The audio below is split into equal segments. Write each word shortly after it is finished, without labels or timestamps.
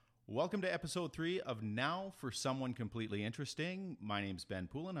Welcome to episode 3 of Now for Someone Completely Interesting. My name's Ben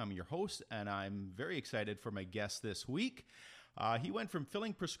Poulin. I'm your host, and I'm very excited for my guest this week. He went from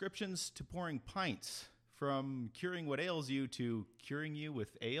filling prescriptions to pouring pints, from curing what ails you to curing you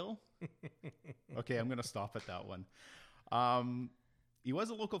with ale. Okay, I'm going to stop at that one. He was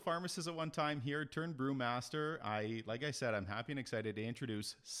a local pharmacist at one time here, turned brewmaster. Like I said, I'm happy and excited to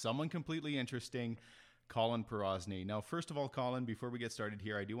introduce someone completely interesting, Colin Pirozny. Now, first of all, Colin, before we get started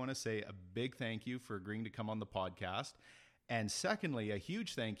here, I do want to say a big thank you for agreeing to come on the podcast. And secondly, a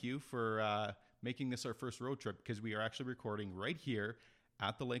huge thank you for making this our first road trip, because we are actually recording right here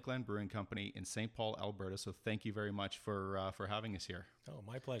at the Lakeland Brewing Company in St. Paul, Alberta. So thank you very much for having us here. Oh,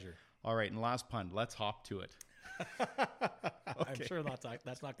 my pleasure. All right, and last pun, let's hop to it. I'm sure that's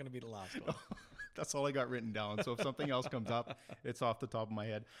not going to be the last one. That's all I got written down. So if something else comes up, it's off the top of my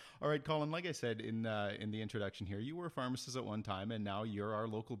head. All right, Colin, like I said in the introduction here, you were a pharmacist at one time, and now you're our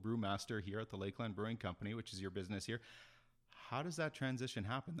local brewmaster here at the Lakeland Brewing Company, which is your business here. How does that transition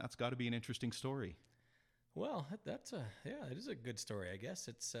happen? That's got to be an interesting story. Well, it is a good story, I guess.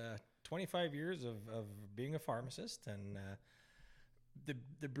 It's 25 years of being a pharmacist, and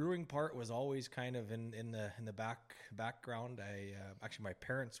the brewing part was always kind of in the background. Actually, my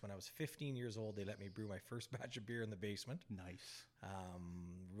parents, when I was 15 years old, they let me brew my first batch of beer in the basement. Nice.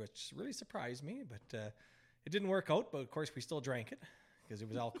 Which really surprised me, but it didn't work out. But of course, we still drank it because there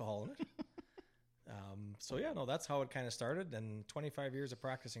was alcohol in it. That's how it kind of started. And 25 years of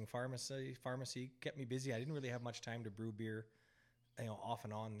practicing pharmacy kept me busy. I didn't really have much time to brew beer, off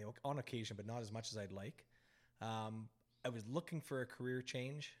and on occasion, but not as much as I'd like. I was looking for a career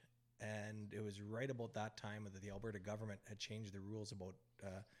change, and it was right about that time that the Alberta government had changed the rules about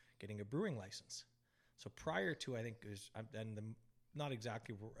getting a brewing license. So prior to, I think it was, not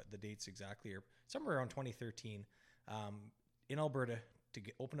exactly the dates exactly, or somewhere around 2013, in Alberta, to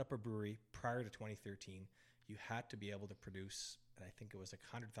open up a brewery prior to 2013, you had to be able to produce, and I think it was like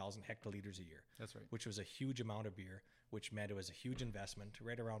 100,000 hectoliters a year. That's right. Which was a huge amount of beer, which meant it was a huge investment,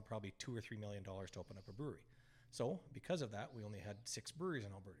 right around probably $2 or $3 million to open up a brewery. So because of that, we only had 6 breweries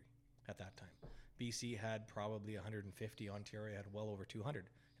in Alberta at that time. BC had probably 150, Ontario had well over 200,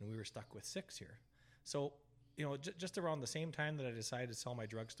 and we were stuck with 6 here. So, just around the same time that I decided to sell my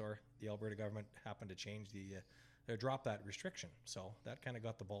drugstore, the Alberta government happened to change drop that restriction. So that kind of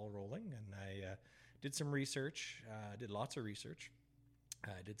got the ball rolling, and I did some research, did lots of research.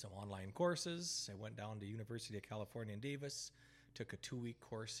 I did some online courses. I went down to University of California in Davis, took a 2-week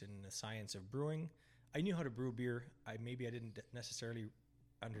course in the science of brewing. I knew how to brew beer. I didn't necessarily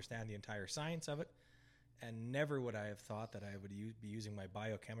understand the entire science of it, and never would I have thought that I would be using my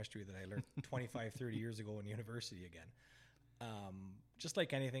biochemistry that I learned 25, 30 years ago in university again. Just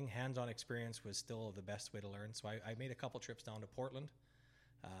like anything, hands-on experience was still the best way to learn. So I made a couple trips down to Portland,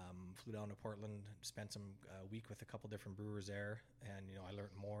 flew down to Portland, spent some week with a couple different brewers there, and I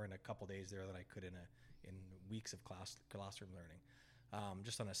learned more in a couple days there than I could in weeks of classroom learning.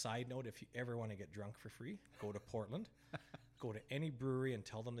 Just on a side note, if you ever want to get drunk for free, go to Portland, go to any brewery and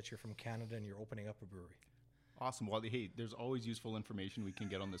tell them that you're from Canada and you're opening up a brewery. Awesome. Well, hey, there's always useful information we can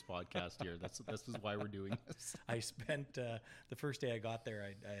get on this podcast here. This is why we're doing this. I spent the first day I got there,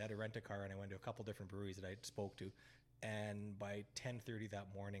 I had to rent a car, and I went to a couple different breweries that I spoke to. And by 10:30 that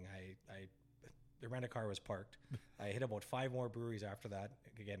morning, the rent-a-car was parked. I hit about 5 more breweries after that.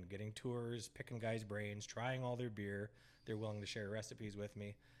 Again, getting tours, picking guys' brains, trying all their beer. They're willing to share recipes with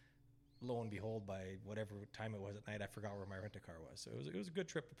me. Lo and behold, by whatever time it was at night, I forgot where my rent-a-car was. So it was a good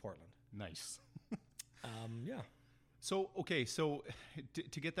trip to Portland. Nice. Yeah. So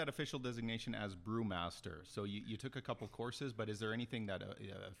to get that official designation as brewmaster, so you took a couple courses, but is there anything that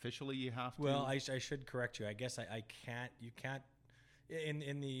officially you have to? Well, I should correct you. I guess I can't. You can't.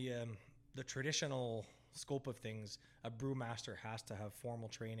 In the traditional scope of things, a brewmaster has to have formal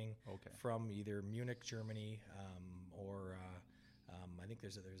training from either Munich, Germany, or I think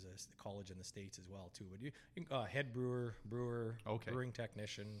there's a college in the States as well too. But you head brewer, brewing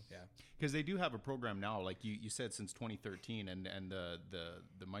technician, yeah. Because they do have a program now, like you said, since 2013, and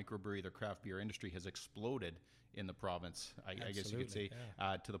the microbrewery, the craft beer industry has exploded in the province. I guess you could say,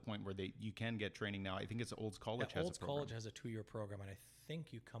 yeah. To the point where you can get training now. I think it's Olds College has a program. Olds College has a 2-year program, and I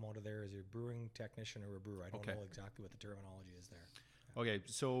think you come out of there as a brewing technician or a brewer. I don't know exactly what the terminology is there. Okay,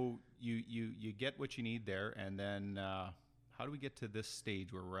 so you get what you need there, and then how do we get to this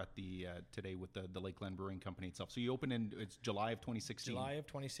stage where we're at today with the Lakeland Brewing Company itself? So you opened it's July of 2016. July of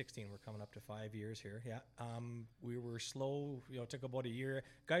 2016. We're coming up to 5 years here. Yeah. We were slow. It took about a year.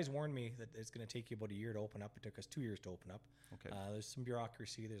 Guys warned me that it's going to take you about a year to open up. It took us 2 years to open up. Okay. There's some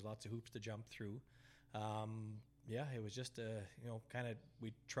bureaucracy. There's lots of hoops to jump through. Yeah, it was just kind of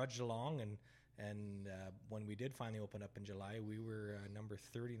we trudged along, and when we did finally open up in July, we were number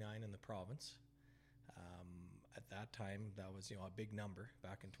 39 in the province. At that time, that was a big number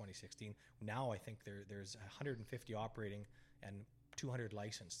back in 2016. Now I think there's 150 operating and 200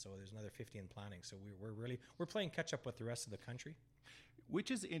 licensed, so there's another 50 in planning. So we're playing catch up with the rest of the country. Which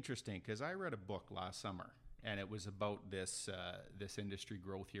is interesting because I read a book last summer, and it was about this industry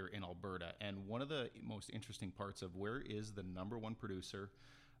growth here in Alberta. And one of the most interesting parts of where is the number one producer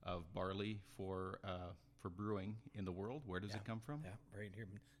of barley for brewing in the world? Where does it come from? Yeah, right here,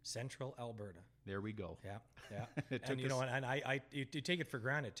 Central Alberta. There we go. Yeah. And you take it for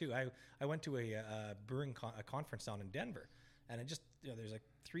granted too. I went to a brewing a conference down in Denver, and it just there's like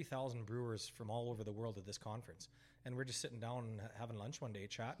 3,000 brewers from all over the world at this conference, and we're just sitting down having lunch one day,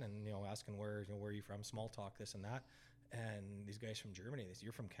 chatting, and asking where are you from, small talk, this and that, and these guys from Germany, they say,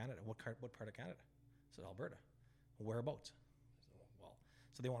 you're from Canada. What part of Canada? I said, Alberta. Whereabouts?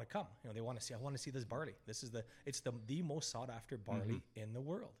 So they want to come. They want to see. I want to see this barley. It's the most sought after barley in the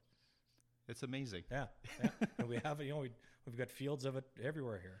world. It's amazing. Yeah. And we have it. We've got fields of it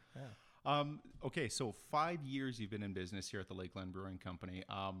everywhere here. Yeah. Okay, so 5 years you've been in business here at the Lakeland Brewing Company.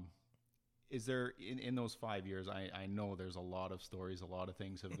 Is there in those 5 years? I know there's a lot of stories, a lot of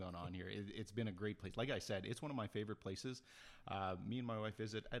things have gone on here. It's been a great place. Like I said, it's one of my favorite places. Me and my wife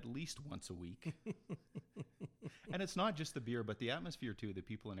visit at least once a week. And it's not just the beer, but the atmosphere too, the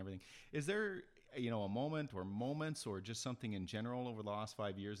people and everything. Is there a moment or moments or just something in general over the last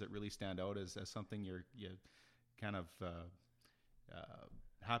 5 years that really stand out as something you kind of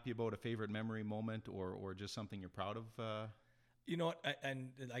happy about, a favorite memory moment, or just something you're proud of? You know what? And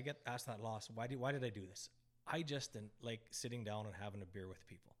I get asked that lots. Why did I do this? I just didn't like sitting down and having a beer with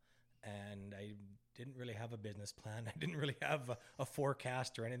people, and I didn't really have a business plan. I didn't really have a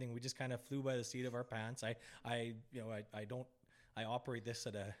forecast or anything. We just kind of flew by the seat of our pants. I operate this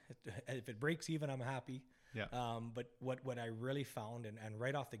if it breaks even, I'm happy. Yeah. But what I really found, and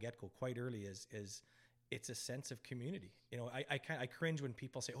right off the get-go, quite early, is it's a sense of community. I cringe when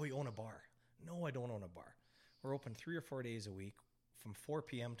people say, "Oh, you own a bar." No, I don't own a bar. We're open 3 or 4 days a week from 4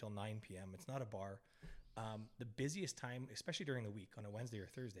 p.m. till 9 p.m. It's not a bar. The busiest time, especially during the week, on a Wednesday or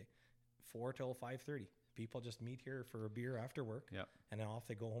Thursday, 4 till 5:30. People just meet here for a beer after work, and then off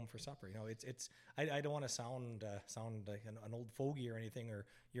they go home for supper. I don't want to sound like an old fogey or anything, or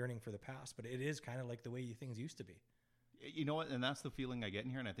yearning for the past, but it is kind of like the way things used to be. You know what? And that's the feeling I get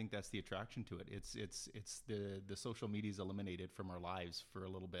in here, and I think that's the attraction to it. It's the social media's eliminated from our lives for a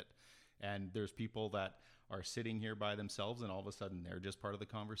little bit. And there's people that are sitting here by themselves, and all of a sudden they're just part of the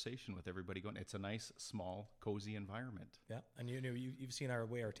conversation with everybody going. It's a nice, small, cozy environment. Yeah, and you've seen our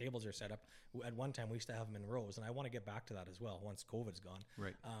way our tables are set up. At one time, we used to have them in rows, and I want to get back to that as well once COVID's gone.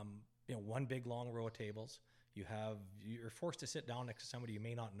 Right. One big long row of tables. You're forced to sit down next to somebody you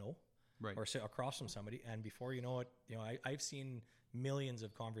may not know, right, or sit across from somebody, and before you know it, I've seen millions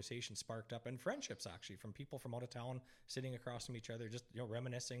of conversations sparked up, and friendships actually from people from out of town sitting across from each other, just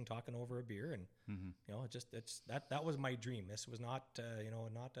reminiscing, talking over a beer, and that was my dream. This was not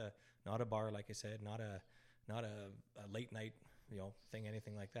not a bar, like I said, not a late night thing,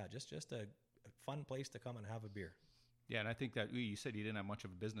 anything like that. Just a fun place to come and have a beer. Yeah, and I think that you said you didn't have much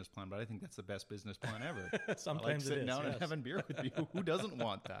of a business plan, but I think that's the best business plan ever. Sometimes I like sitting down yes. and having beer with you. Who doesn't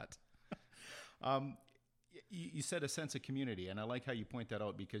want that? You said a sense of community, and I like how you point that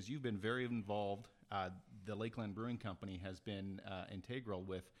out because you've been very involved. The Lakeland Brewing Company has been integral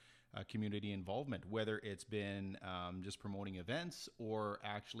with community involvement, whether it's been just promoting events or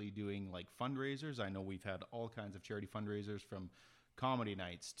actually doing like fundraisers. I know we've had all kinds of charity fundraisers, from comedy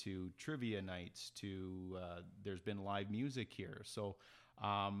nights to trivia nights to there's been live music here. So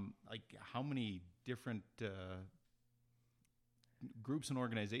like how many different groups and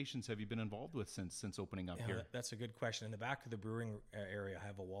organizations have you been involved with since opening up here? That's a good question. In the back of the brewing area, I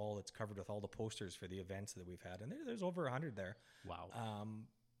have a wall that's covered with all the posters for the events that we've had, and there's over 100 there. Wow.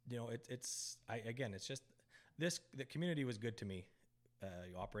 It's just the community was good to me.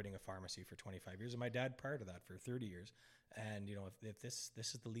 Operating a pharmacy for 25 years, and my dad prior to that for 30 years. And if this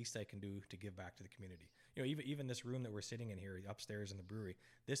is the least I can do to give back to the community. Even this room that we're sitting in here upstairs in the brewery,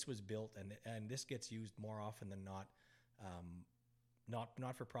 this was built and this gets used more often than not.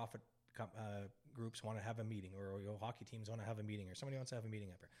 Not for profit groups want to have a meeting, or hockey teams want to have a meeting, or somebody wants to have a meeting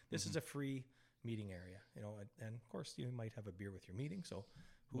up here. This is a free meeting area, and of course you might have a beer with your meeting. So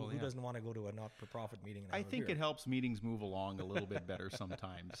who doesn't want to go to a not-for-profit meeting? And I think it helps meetings move along a little bit better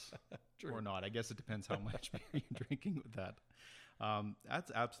sometimes, or not. I guess it depends how much beer you're drinking with that.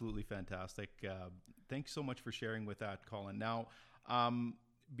 That's absolutely fantastic. Thanks so much for sharing with that, Colin. Now,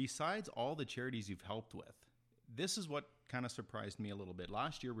 besides all the charities you've helped with, this is what kind of surprised me a little bit.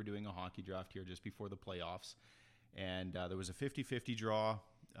 Last year, we're doing a hockey draft here just before the playoffs, and there was a 50-50 draw.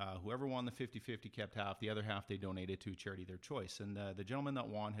 Whoever won the 50-50 kept half. The other half they donated to a charity of their choice. And the gentleman that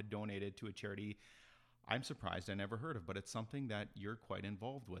won had donated to a charity I'm surprised I never heard of, but it's something that you're quite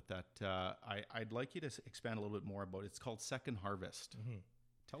involved with that I'd like you to expand a little bit more about. It's called Second Harvest. Mm-hmm.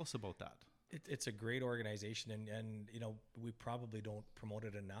 Tell us about that. It's a great organization, and you know, we probably don't promote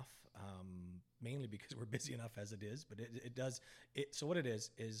it enough, mainly because we're busy enough as it is, but it does. So what it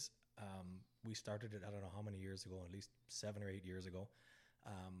is we started it, I don't know how many years ago, at least 7 or 8 years ago.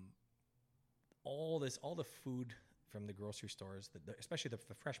 All the food from the grocery stores, especially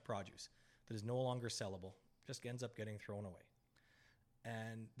the fresh produce that is no longer sellable, just ends up getting thrown away.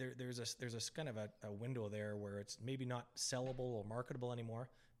 And there's a kind of a window there where it's maybe not sellable or marketable anymore,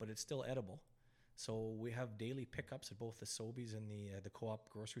 but it's still edible. So we have daily pickups at both the Sobeys and the Co-op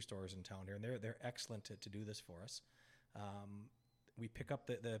grocery stores in town here, and they're excellent to do this for us. We pick up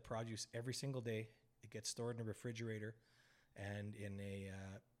the produce every single day. It gets stored in a refrigerator, and in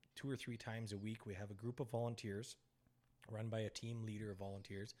 2 or 3 times a week, we have a group of volunteers run by a team leader of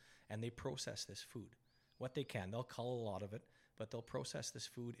volunteers, and they process this food. What they can, they'll cull a lot of it, but they'll process this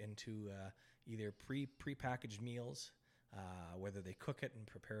food into either pre-packaged meals, whether they cook it and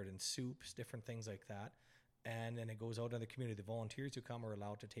prepare it in soups, different things like that. And then it goes out in the community. The volunteers who come are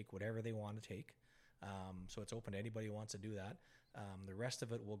allowed to take whatever they want to take. So it's open to anybody who wants to do that. The rest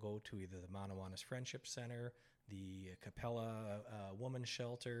of it will go to either the Manawanas Friendship Center, the Capella Women's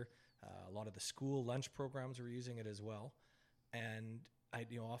Shelter. A lot of the school lunch programs are using it as well. And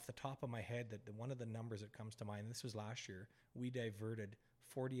off the top of my head, one of the numbers that comes to mind, this was last year, we diverted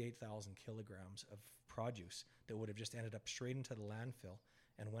 48,000 kilograms of produce that would have just ended up straight into the landfill,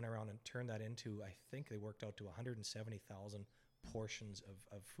 and went around and turned that into, I think they worked out to 170,000 portions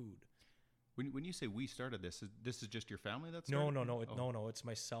of food. When you say we started this is just your family that started? No. It's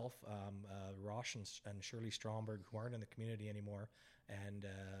myself, Rosh and Shirley Stromberg, who aren't in the community anymore, and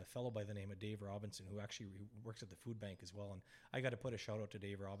a fellow by the name of Dave Robinson, who actually works at the food bank as well. And I got to put a shout out to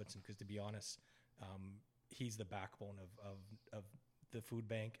Dave Robinson, because to be honest, he's the backbone of the food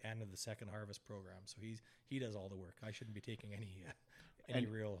bank and of the Second Harvest program. So he does all the work. I shouldn't be taking any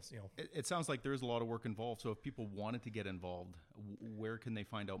real, It sounds like there's a lot of work involved. So if people wanted to get involved, where can they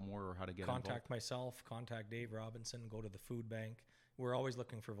find out more, or how to get involved? Contact myself, contact Dave Robinson, go to the food bank. We're always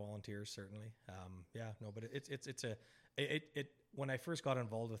looking for volunteers, certainly. But it's when I first got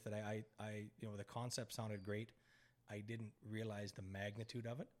involved with it, I the concept sounded great. I didn't realize the magnitude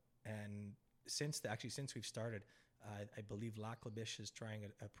of it. And since we've started, I believe Lac La Biche is trying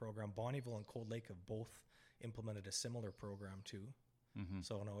a program. Bonnyville and Cold Lake have both implemented a similar program too. Mm-hmm.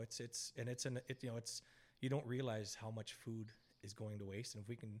 So no, it's you don't realize how much food is going to waste, and if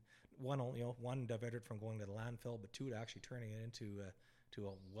we can one divert it from going to the landfill, but 2 to actually turning it into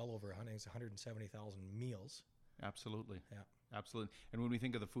well over 170,000 meals. Absolutely. Yeah. Absolutely. And when we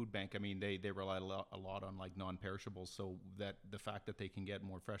think of the food bank, I mean, they rely a lot on like non-perishables, so that the fact that they can get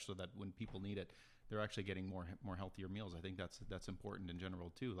more fresh, so that when people need it, they're actually getting more healthier meals. I think that's important in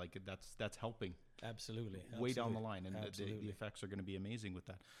general too. Like that's helping. Absolutely. Way down the line, and the effects are going to be amazing with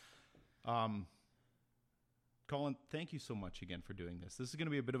that. Colin, thank you so much again for doing this. This is going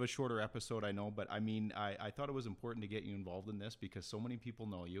to be a bit of a shorter episode, I know, but I mean, I thought it was important to get you involved in this because so many people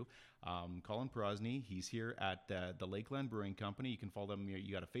know you. Colin Porosny, he's here at the Lakeland Brewing Company. You can follow them.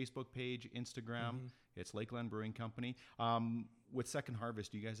 You got a Facebook page, Instagram. Mm-hmm. It's Lakeland Brewing Company. With Second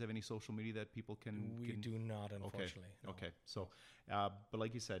Harvest, do you guys have any social media that people can... We do not, unfortunately. Okay. So, but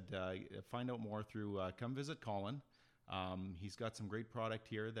like you said, find out more through, come visit Colin. He's got some great product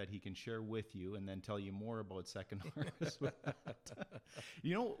here that he can share with you, and then tell you more about Second Harvest.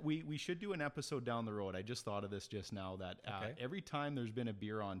 We should do an episode down the road. I just thought of this just now, that every time there's been a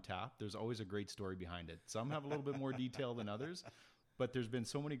beer on tap, there's always a great story behind it. Some have a little bit more detail than others, but there's been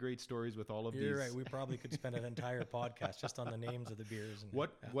so many great stories with all of these. You're right. We probably could spend an entire podcast just on the names of the beers.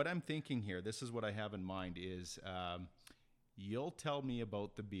 What I'm thinking here, this is what I have in mind, is you'll tell me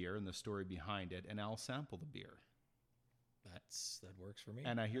about the beer and the story behind it, and I'll sample the beer. That works for me.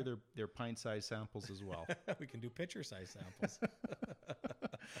 And I hear they're pint-sized samples as well. We can do pitcher-sized samples.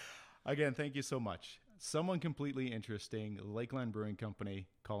 Again, thank you so much. Someone completely interesting, Lakeland Brewing Company,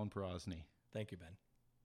 Colin Porosny. Thank you, Ben.